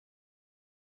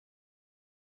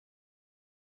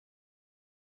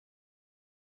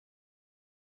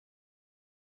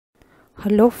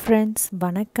Hello friends,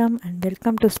 வணக்கம் and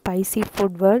welcome to spicy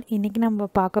food world. இன்றைக்கி நம்ம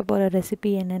பார்க்க போகிற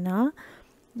ரெசிபி என்னென்னா,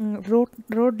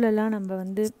 ரோட்லலாம் நம்ம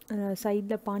வந்து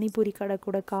சைடில் பானிபூரி கடை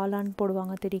கூட காளான்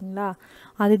போடுவாங்க தெரியுங்களா,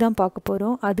 அதுதான் பார்க்க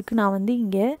போகிறோம். அதுக்கு நான் வந்து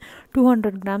இங்கே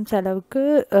 200 கிராம்ஸ் அளவுக்கு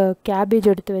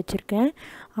கேபேஜ் எடுத்து வச்சுருக்கேன்.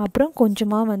 அப்புறம்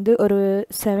கொஞ்சமாக வந்து ஒரு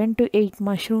 7 to 8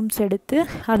 மஷ்ரூம்ஸ் எடுத்து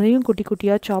அதையும் குட்டி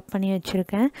குட்டியாக சாப் பண்ணி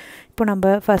வச்சுருக்கேன். இப்போ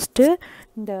நம்ம ஃபஸ்ட்டு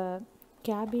இந்த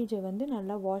கேபேஜை வந்து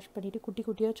நல்லா வாஷ் பண்ணிவிட்டு குட்டி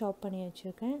குட்டியாக சாப் பண்ணி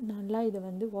வச்சுருக்கேன். நல்லா இதை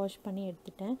வந்து வாஷ் பண்ணி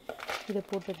எடுத்துட்டேன். இதை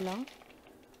போட்டுடலாம்.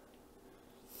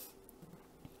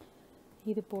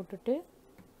 இது போட்டுட்டு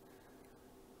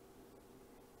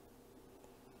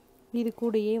இது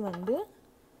கூடயே வந்து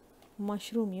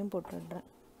மஷ்ரூமையும் போட்டுடுறேன்.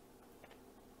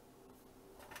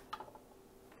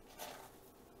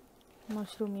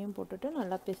 மஷ்ரூமையும் போட்டுட்டு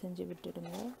நல்லா பிசைஞ்சு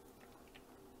விட்டுடுங்க.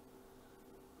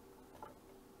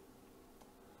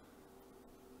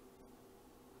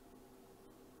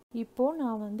 இப்போது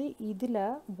நான் வந்து இதில்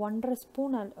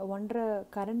 1.5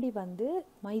 கரண்டி வந்து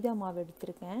மைதா மாவு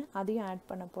எடுத்திருக்கேன். அதையும் ஆட்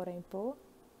பண்ண போகிறேன்.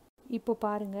 இப்போ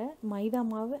பாருங்கள், மைதா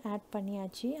மாவு ஆட்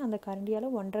பண்ணியாச்சு. அந்த கரண்டியால்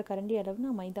 1.5 கரண்டி அளவு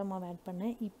நான் மைதா மாவு ஆட்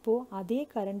பண்ணேன். இப்போது அதே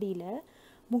கரண்டியில்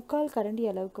 3/4 கரண்டி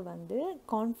அளவுக்கு வந்து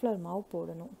கார்ன்ஃப்ளவர் மாவு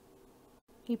போடணும்.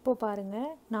 இப்போ பாருங்கள்,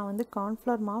 நான் வந்து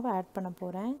கார்ன்ஃப்ளவர் மாவு ஆட் பண்ண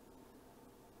போகிறேன்.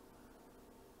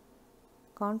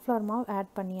 கார்ன்ஃப்ளவர் மாவு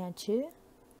ஆட் பண்ணியாச்சு.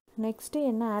 நெக்ஸ்ட்டு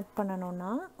என்ன ஆட் பண்ணணுன்னா,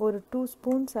 ஒரு 2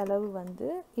 ஸ்பூன்ஸ் அளவு வந்து,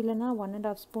 இல்லைனா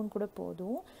 1.5 ஸ்பூன் கூட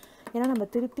போதும். ஏன்னா நம்ம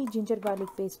திருப்பி ஜிஞ்சர்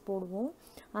கார்லிக் பேஸ்ட் போடுவோம்.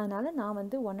 அதனால் நான்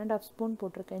வந்து 1.5 ஸ்பூன்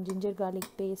போட்டிருக்கேன் ginger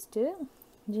garlic paste.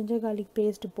 Ginger garlic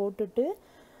paste போட்டுட்டு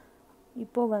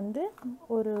இப்போது வந்து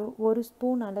ஒரு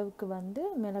ஸ்பூன் அளவுக்கு வந்து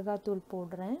மிளகாத்தூள்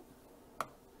போடுறேன்.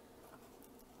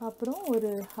 அப்புறம்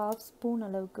ஒரு 1/2 ஸ்பூன்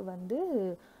அளவுக்கு வந்து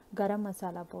கரம்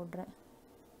மசாலா போடுறேன்.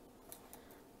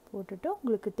 போட்டுட்டு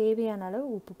உங்களுக்கு தேவையான அளவு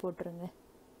உப்பு போட்டுருங்க.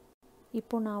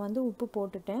 இப்போது நான் வந்து உப்பு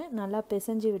போட்டுட்டேன். நல்லா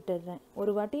பிசைஞ்சு விட்டுடுறேன்.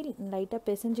 ஒரு வாட்டி லைட்டாக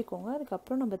பிசைஞ்சிக்கோங்க.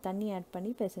 அதுக்கப்புறம் நம்ம தண்ணி ஆட்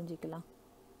பண்ணி பிசைஞ்சிக்கலாம்.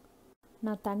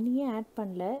 நான் தண்ணியே ஆட்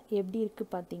பண்ணல. எப்படி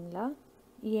இருக்குது பார்த்தீங்களா?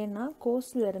 ஏன்னா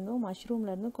கோஸ்லேருந்தும்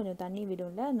மஷ்ரூம்லேருந்தும் கொஞ்சம் தண்ணி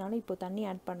விடும்ல, அதனால் இப்போது தண்ணி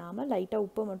ஆட் பண்ணாமல் லைட்டாக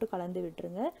உப்பை மட்டும் கலந்து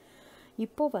விட்டுருங்க.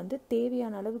 இப்போது வந்து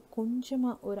தேவையான அளவு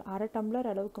கொஞ்சமாக ஒரு 1/2 டம்ளர்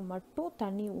அளவுக்கு மட்டும்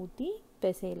தண்ணி ஊற்றி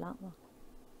பிசையலாம்.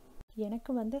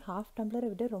 எனக்கு வந்து 1/2 டம்ளரை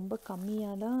விட ரொம்ப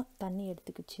கம்மியாக தான் தண்ணி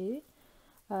எடுத்துக்கிச்சு.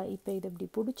 இப்போ இதை இப்படி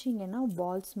பிடிச்சிங்கன்னா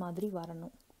பால்ஸ் மாதிரி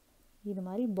வரணும். இது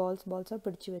மாதிரி பால்ஸாக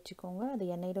பிடிச்சி வச்சுக்கோங்க. அதை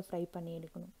எண்ணெயில் ஃப்ரை பண்ணி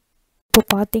எடுக்கணும். இப்போ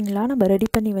பார்த்தீங்களா, நம்ம ரெடி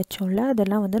பண்ணி வச்சோம்ல,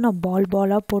 அதெல்லாம் வந்து நான்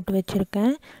பாலாக போட்டு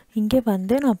வச்சுருக்கேன். இங்கே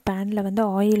வந்து நான் பேனில் வந்து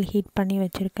ஆயில் ஹீட் பண்ணி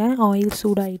வச்சுருக்கேன். ஆயில்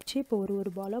சூடாயிடுச்சு. இப்போ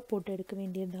ஒரு பாலாக போட்டு எடுக்க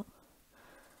வேண்டியது தான்.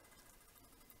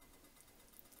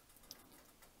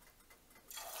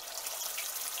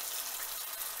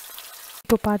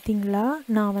 இப்போ பார்த்தீங்களா,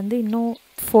 நான் வந்து இன்னும்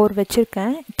 4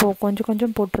 வச்சுருக்கேன். இப்போது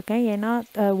கொஞ்சம் போட்டிருக்கேன். ஏன்னா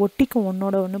ஒட்டிக்கும்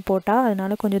ஒன்றோட ஒன்று போட்டால்,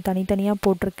 அதனால் கொஞ்சம் தனித்தனியாக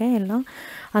போட்டிருக்கேன். எல்லாம்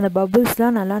அந்த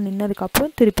பபுள்ஸ்லாம் நல்லா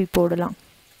நின்னதுக்கப்புறம் திருப்பி போடலாம்.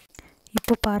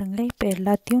 இப்போ பாருங்கள், இப்போ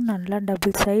எல்லாத்தையும் நல்லா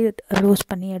டபுள் சைடு ரோஸ்ட்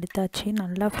பண்ணி எடுத்தாச்சு.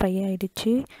 நல்லா ஃப்ரை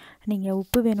ஆகிடுச்சு. நீங்கள்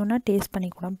உப்பு வேணும்னா டேஸ்ட்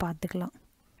பண்ணி கூட பார்த்துக்கலாம்.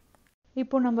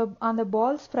 இப்போ நம்ம அந்த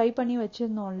பால்ஸ் ஃப்ரை பண்ணி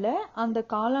வச்சுருந்தோம்ல, அந்த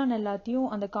காளான் எல்லாத்தையும்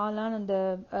அந்த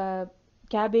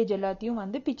கேபேஜ் எல்லாத்தையும்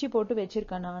வந்து பிச்சு போட்டு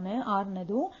வச்சுருக்கேன் நான்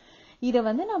ஆறுனதும். இதை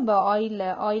வந்து நம்ம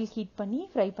ஆயில் ஹீட் பண்ணி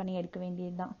ஃப்ரை பண்ணி எடுக்க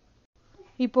வேண்டியது தான்.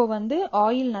 இப்போ வந்து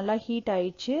ஆயில் நல்லா ஹீட்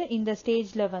ஆயிடுச்சு. இந்த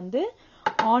ஸ்டேஜில் வந்து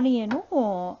ஆனியனும்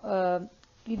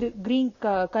இது க்ரீன்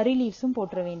கரி லீவ்ஸும்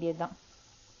போட்டுற வேண்டியது தான்.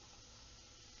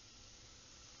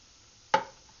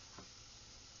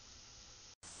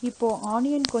 இப்போது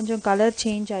ஆனியன் கொஞ்சம் கலர்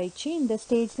சேஞ்ச் ஆயிடுச்சு. இந்த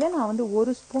ஸ்டேஜில் நான் வந்து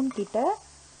 1 ஸ்பூன் கிட்ட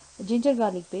ஜிஞ்சர்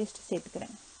கார்லிக் பேஸ்ட்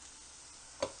சேர்த்துக்கிறேன்.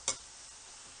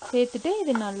 சேர்த்துட்டு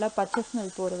இது நல்லா பச்சை ஸ்மெல்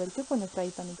போகிற வரைக்கும் கொஞ்சம் ஃப்ரை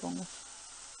பண்ணிக்கோங்க.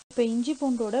 இப்போ இஞ்சி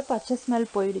பூண்டோட பச்சை ஸ்மெல்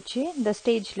போயிடுச்சு. இந்த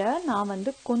ஸ்டேஜில் நான்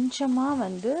வந்து கொஞ்சமாக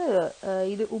வந்து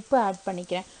இது உப்பு ஆட்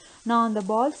பண்ணிக்கிறேன். நான் அந்த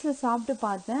பால்ஸில் சாப்பிட்டு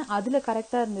பார்த்தேன், அதில்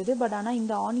கரெக்டாக இருந்தது. பட் ஆனால்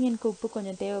இந்த ஆனியனுக்கு உப்பு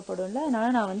கொஞ்சம் தேவைப்படும்ல,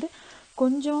 அதனால் நான் வந்து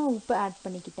கொஞ்சம் உப்பு ஆட்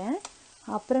பண்ணிக்கிட்டேன்.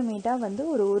 அப்புறமேட்டா வந்து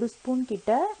ஒரு ஸ்பூன்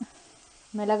கிட்ட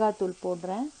மிளகாத்தூள்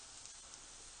போடுறேன்.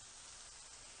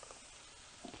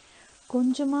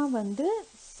 கொஞ்சமாக வந்து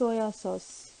சோயா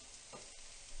சாஸ்,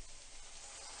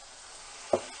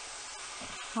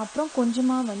 அப்புறம்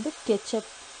கொஞ்சமாக வந்து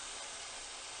கெச்சப்,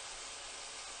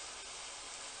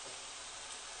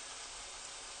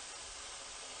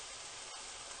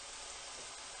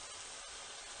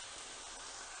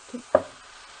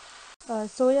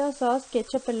 சோயா சாஸ்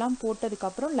கெச்சப் எல்லாம்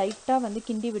போட்டதுக்கப்புறம் லைட்டாக வந்து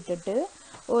கிண்டி விட்டுட்டு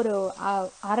ஒரு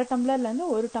 1/2 டம்ளர்லேருந்து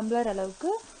 1 டம்ளர்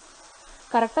அளவுக்கு,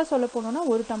 கரெக்டாக சொல்ல போனோன்னா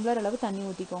 1 டம்ளர் அளவு தண்ணி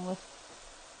ஊற்றிக்கோங்க.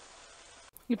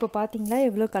 இப்போ பார்த்தீங்களா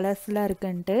எவ்வளோ கலர்ஃபுல்லாக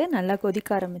இருக்குன்ட்டு. நல்லா கொதிக்க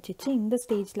ஆரம்பிச்சிச்சு. இந்த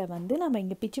ஸ்டேஜில் வந்து நம்ம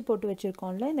இங்கே பிச்சு போட்டு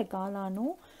வச்சுருக்கோம்ல, இந்த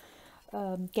காளானும்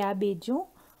கேபேஜும்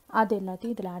அது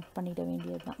எல்லாத்தையும் இதில் ஆட் பண்ணிட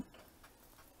வேண்டியது தான்.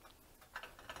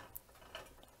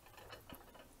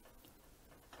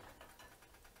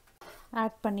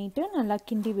 ஆட் பண்ணிவிட்டு நல்லா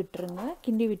கிண்டி விட்டுருங்க.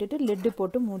 கிண்டி விட்டுட்டு லிட்டு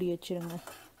போட்டு மூடி வச்சுருங்க.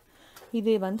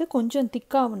 இது வந்து கொஞ்சம்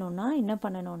திக்காகணுன்னா என்ன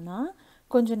பண்ணணுன்னா,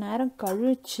 கொஞ்சம் நேரம்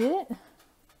கழித்து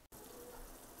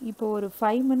இப்போது ஒரு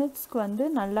 5 மினிட்ஸ்க்கு வந்து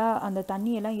நல்லா அந்த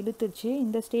தண்ணியெல்லாம் இழுத்துருச்சு.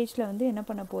 இந்த ஸ்டேஜில் வந்து என்ன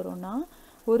பண்ண போகிறோன்னா,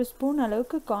 ஒரு ஸ்பூன்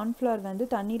அளவுக்கு கார்ன்ஃப்ளவர் வந்து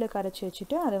தண்ணியில் கரைச்சி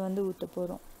வச்சுட்டு அதை வந்து ஊற்ற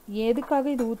போகிறோம். எதுக்காக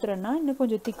இது ஊற்றுறேன்னா, இன்னும்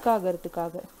கொஞ்சம்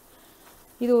திக்காகிறதுக்காக.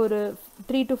 இது ஒரு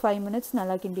 3 to 5 மினிட்ஸ்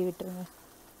நல்லா கிண்டி விட்டுருங்க.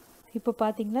 இப்போ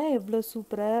பார்த்தீங்களா எவ்வளோ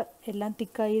சூப்பராக எல்லாம்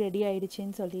திக்காகி ரெடி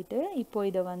ஆகிடுச்சின்னு சொல்லிட்டு, இப்போது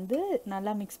இதை வந்து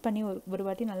நல்லா மிக்ஸ் பண்ணி ஒரு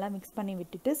வாட்டி நல்லா மிக்ஸ் பண்ணி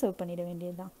விட்டுட்டு சர்வ் பண்ணிட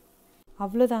வேண்டியது தான்.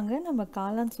 அவ்வளோதாங்க, நம்ம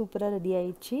காளான் சூப்பராக ரெடி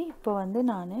ஆயிடுச்சு. இப்போ வந்து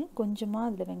நான் கொஞ்சமாக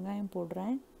அதில் வெங்காயம்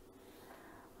போடுறேன்.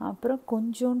 அப்புறம்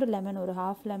கொஞ்சோண்டு லெமன், ஒரு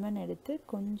ஹாஃப் லெமன் எடுத்து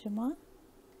கொஞ்சமாக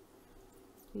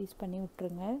ஸ்க்வீஸ் பண்ணி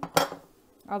விட்டுருங்க.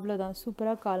 அவ்வளோதான்,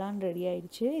 சூப்பராக காளான் ரெடி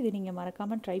ஆயிடுச்சு. இது நீங்கள்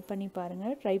மறக்காமல் ட்ரை பண்ணி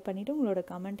பாருங்கள். ட்ரை பண்ணிவிட்டு உங்களோட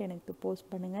கமெண்ட் எனக்கு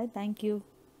போஸ்ட் பண்ணுங்கள். தேங்க்யூ.